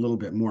connection a little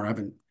bit more. I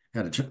haven't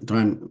had a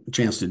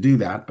chance to do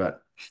that,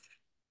 but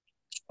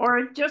Or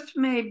it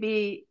may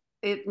be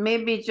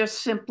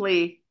just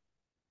simply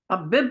a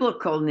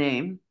biblical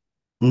name,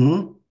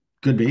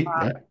 could be.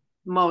 Yeah.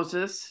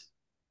 Moses,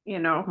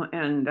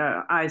 and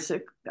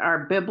Isaac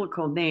are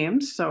biblical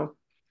names. So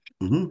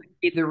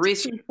the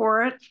reason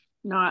for it,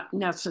 not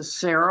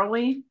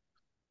necessarily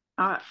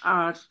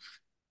a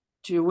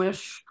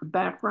Jewish Right.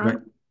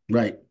 background.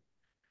 Right.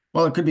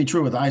 Well, it could be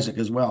true with Isaac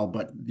as well,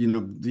 but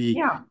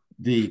Yeah.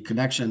 the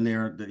connection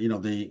there,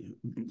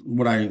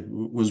 what I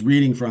was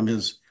reading from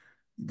his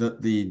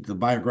the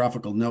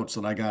biographical notes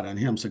that I got on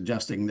him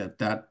suggesting that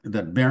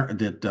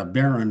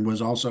Baron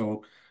was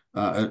also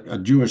a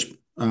Jewish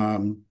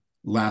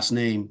last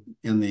name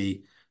in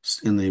the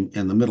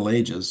Middle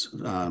Ages.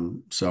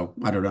 So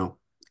I don't know.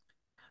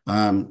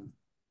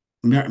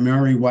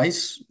 Marie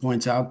Weiss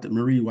points out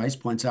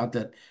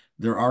that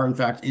there are in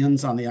fact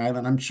inns on the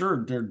island. I'm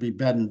sure there'd be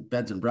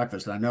beds and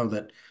breakfast. I know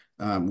that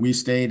we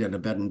stayed at a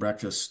bed and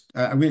breakfast.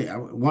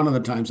 One of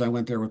the times I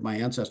went there with my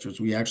ancestors,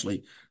 we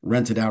actually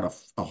rented out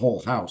a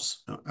whole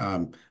house.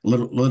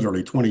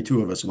 Literally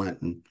 22 of us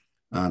went, and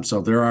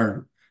so there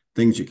are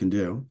things you can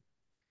do.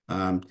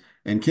 And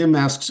Kim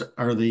asks,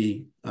 are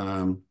the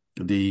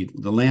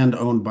land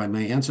owned by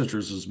my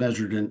ancestors is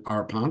measured in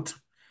arpent?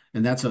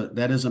 And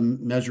that is a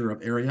measure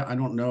of area. I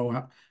don't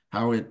know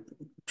how it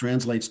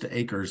translates to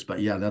acres,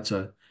 but yeah, that's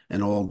an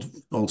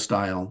old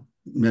style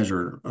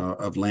measure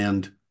of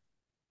land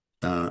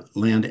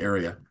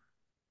area.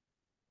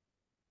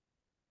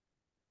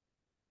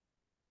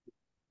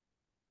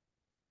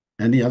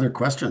 Any other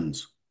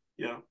questions?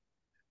 Yeah,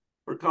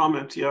 or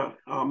comments? Yeah,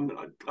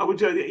 I would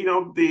say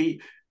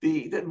the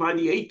by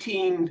the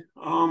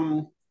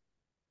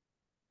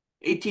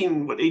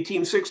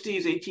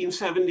 1860s,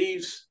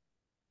 1870s,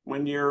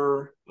 when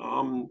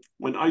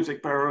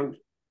Isaac Barron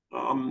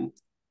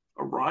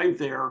arrived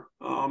there,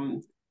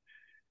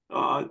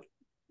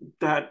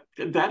 that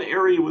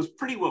area was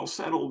pretty well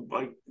settled.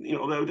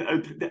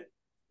 It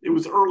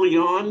was early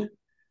on,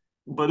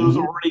 but it was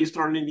already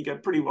starting to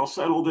get pretty well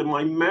settled. And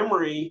my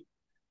memory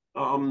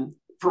from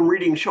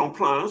reading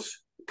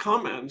Champlain's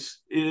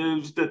comments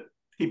is that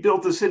he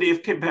built the city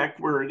of Quebec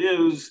where it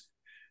is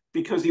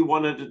because he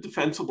wanted a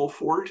defensible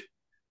fort.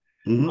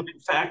 But in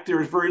fact,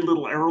 there's very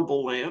little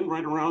arable land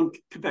right around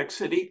Quebec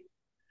City,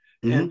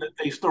 and that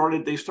they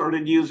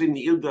started using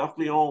the Ile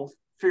d'Orléans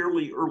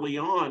fairly early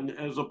on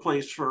as a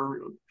place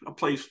to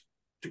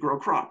grow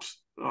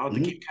crops, to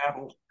keep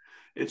cattle,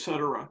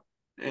 etc.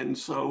 And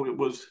so it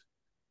was,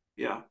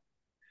 yeah.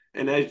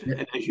 And as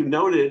you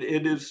noted,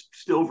 it is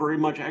still very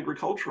much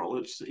agricultural.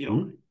 It's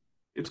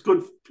it's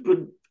good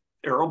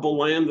arable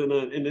land in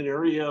an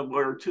area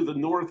where to the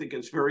north it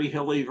gets very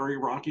hilly, very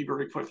rocky,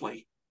 very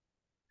quickly.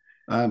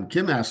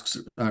 Kim asks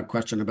a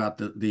question about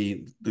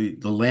the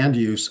land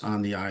use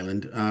on the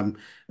island,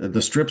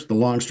 the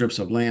long strips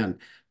of land,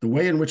 the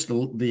way in which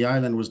the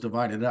island was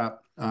divided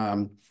up.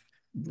 When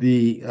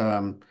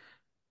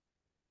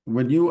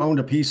you owned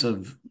a piece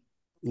of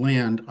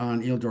land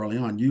on Ile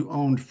d'Orléans, you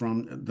owned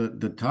from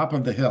the top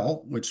of the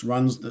hill, which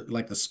runs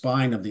like the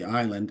spine of the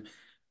island,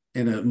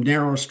 in a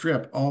narrow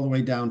strip all the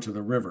way down to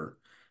the river.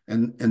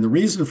 And the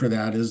reason for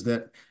that is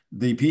that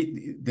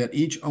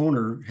each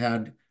owner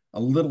had a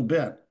little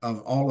bit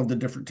of all of the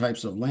different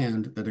types of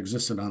land that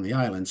existed on the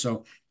island.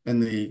 So in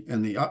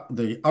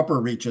the upper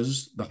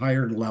reaches, the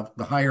higher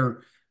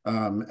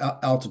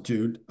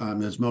altitude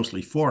is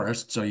mostly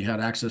forest. So you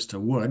had access to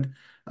wood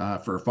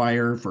for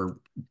fire, for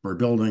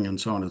building, and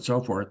so on and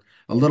so forth.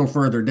 A little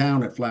further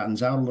down, it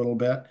flattens out a little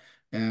bit,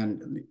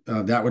 and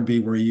that would be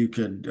where you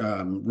could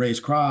raise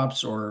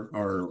crops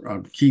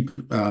or keep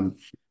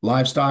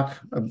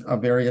livestock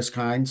of various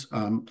kinds.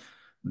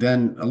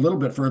 Then a little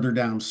bit further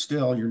down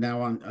still, you're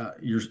now on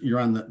you're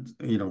on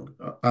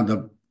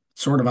the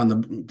sort of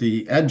on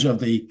the edge of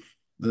the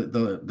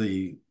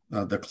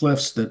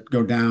cliffs that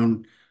go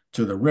down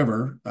to the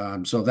river.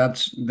 So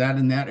that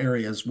in that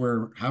area is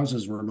where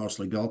houses were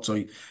mostly built.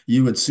 So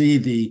you would see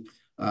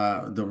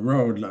the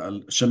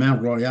road, Chemin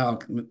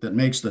Royal, that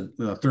makes the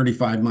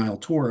 35-mile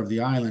tour of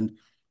the island,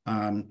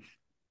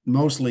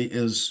 mostly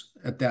is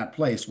at that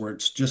place where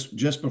it's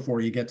just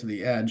before you get to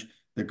the edge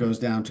that goes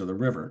down to the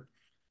river.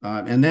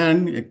 And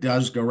then it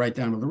does go right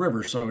down to the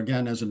river. So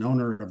again, as an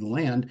owner of the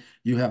land,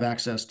 you have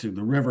access to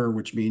the river,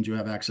 which means you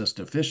have access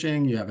to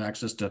fishing, you have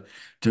access to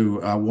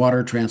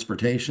water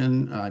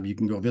transportation. You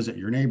can go visit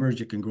your neighbors,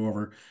 you can go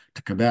over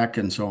to Quebec,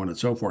 and so on and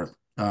so forth.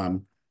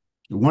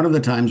 One of the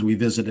times we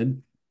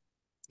visited,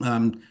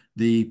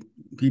 the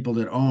people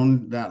that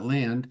own that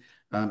land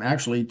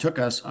actually took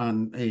us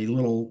on a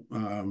little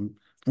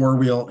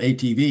four-wheel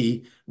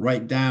ATV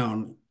right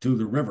down to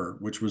the river,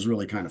 which was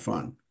really kind of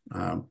fun.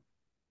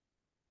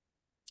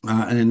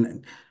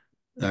 And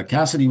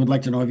Cassidy would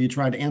like to know, have you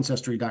tried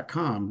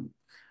Ancestry.com?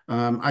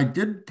 I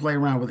did play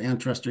around with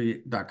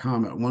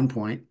Ancestry.com at one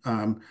point.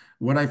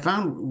 What I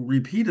found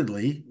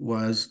repeatedly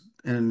was,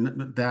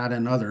 and that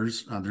and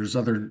others,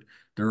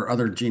 there are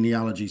other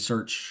genealogy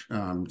search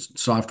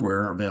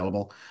software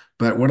available.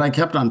 But what I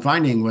kept on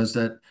finding was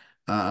that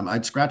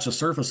I'd scratch the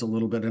surface a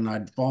little bit and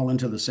I'd fall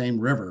into the same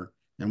river.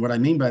 And what I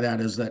mean by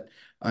that is that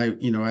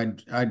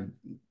I'd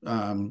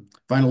find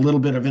a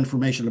little bit of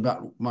information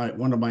about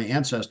one of my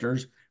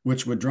ancestors,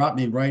 which would drop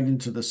me right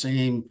into the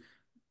same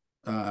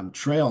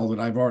trail that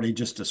I've already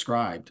just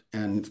described.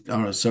 And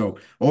so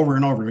over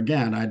and over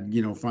again, I'd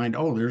find,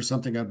 oh, there's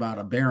something about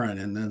a baron,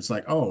 and then it's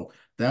like, oh,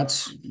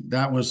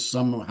 that was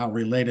somehow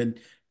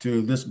related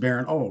to this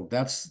baron. Oh,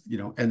 that's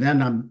and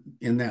then I'm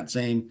in that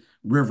same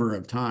river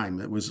of time.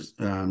 It was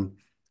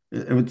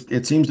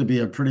it seems to be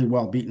a pretty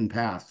well beaten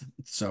path.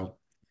 So.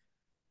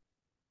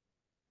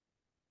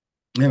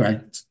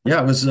 Anyway, yeah,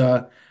 it was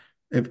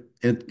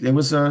it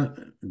was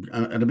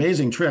an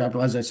amazing trip.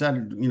 As I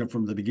said,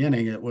 from the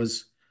beginning, it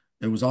was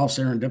all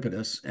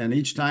serendipitous. And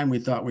each time we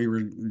thought we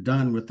were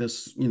done with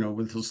this,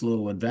 with this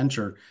little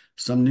adventure,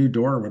 some new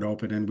door would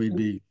open and we'd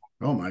be,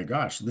 oh my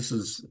gosh, this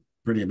is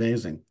pretty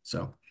amazing.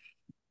 So,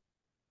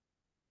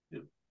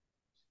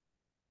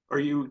 are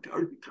you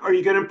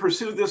going to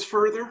pursue this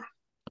further?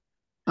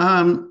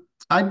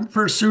 I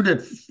pursued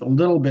it a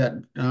little bit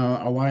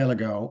a while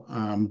ago.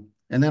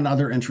 And then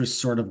other interests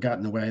sort of got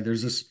in the way.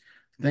 There's this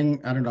thing,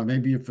 I don't know,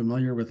 maybe you're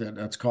familiar with it.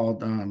 That's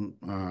called Alliance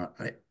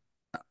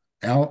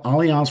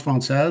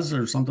Française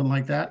or something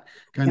like that.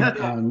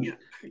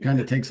 Kind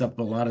of takes up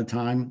a lot of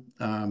time.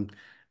 And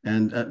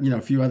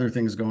a few other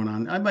things going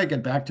on. I might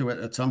get back to it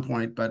at some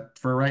point, but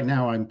for right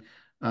now,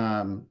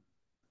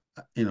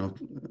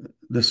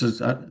 this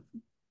is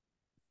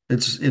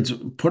it's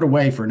put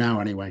away for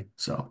now anyway.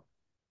 So.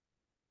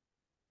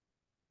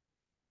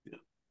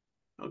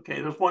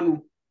 Okay, there's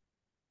one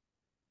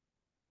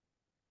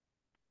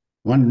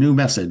new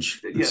message.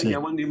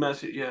 One new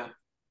message. Yeah.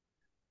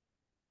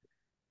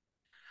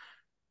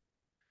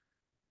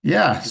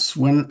 Yes,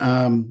 when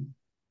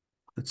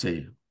let's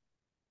see.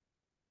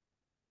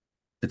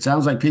 It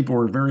sounds like people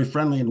were very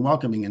friendly and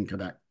welcoming in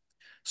Quebec.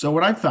 So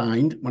what I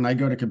find when I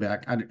go to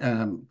Quebec,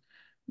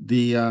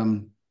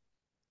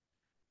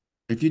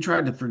 if you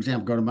try to, for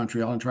example, go to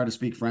Montreal and try to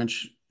speak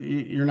French,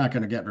 you're not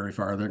going to get very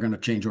far. They're going to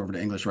change over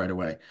to English right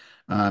away.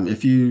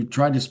 If you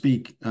try to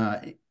speak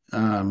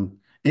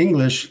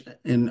English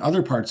in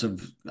other parts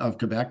of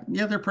Quebec,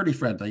 yeah, they're pretty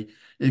friendly.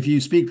 If you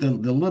speak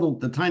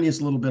the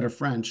tiniest little bit of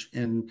French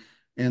in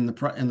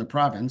the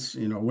province,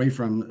 away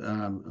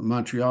from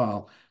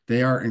Montreal,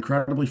 they are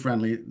incredibly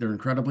friendly. They're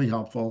incredibly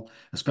helpful,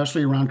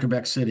 especially around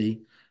Quebec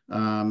City.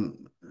 They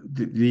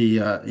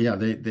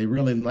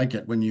really like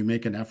it when you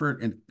make an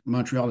effort, and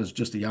Montreal is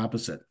just the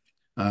opposite.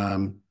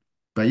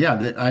 But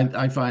yeah,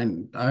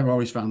 I've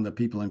always found the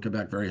people in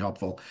Quebec very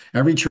helpful.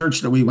 Every church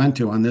that we went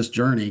to on this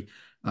journey,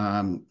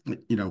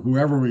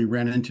 whoever we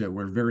ran into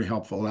were very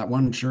helpful. That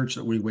one church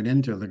that we went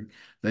into,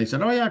 they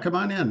said, "Oh yeah, come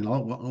on in.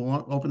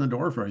 We'll open the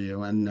door for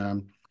you."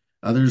 And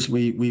others,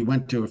 we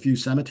went to a few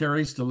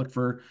cemeteries to look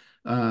for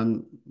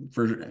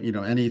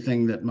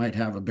anything that might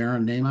have a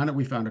barren name on it.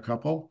 We found a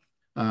couple,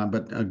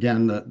 but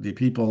again, the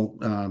people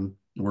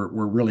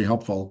were really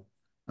helpful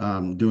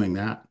doing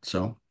that.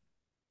 So,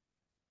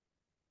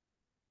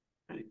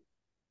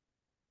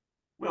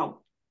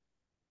 well,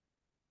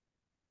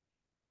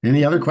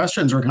 any other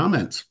questions or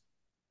comments?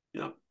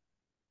 Yeah.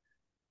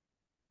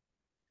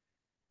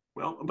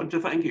 Well, a bunch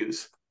of thank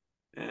yous,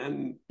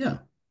 and yeah,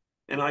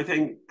 and I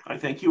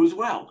thank you as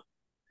well.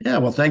 Yeah,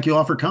 well, thank you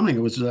all for coming.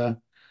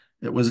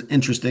 It was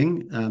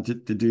interesting to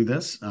do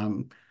this.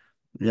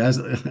 Yeah,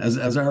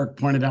 as Eric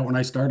pointed out when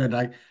I started,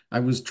 I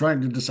was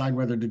trying to decide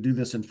whether to do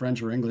this in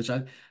French or English.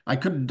 I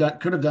could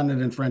have done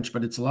it in French,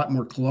 but it's a lot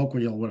more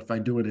colloquial if I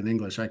do it in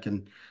English.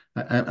 I'm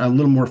a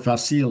little more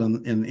facile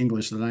in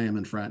English than I am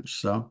in French.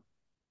 So,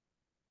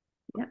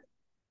 yeah.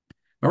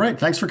 All right,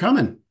 thanks for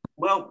coming.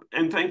 Well,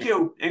 and thank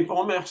you, and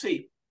grand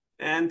merci,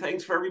 and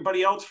thanks for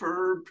everybody else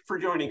for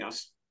joining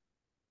us.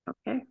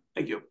 Okay.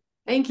 Thank you.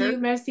 Thank you.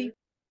 Merci.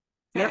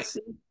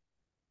 Merci.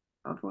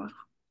 Au revoir.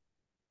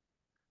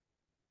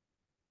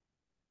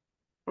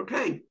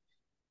 Okay.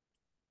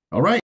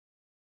 All right.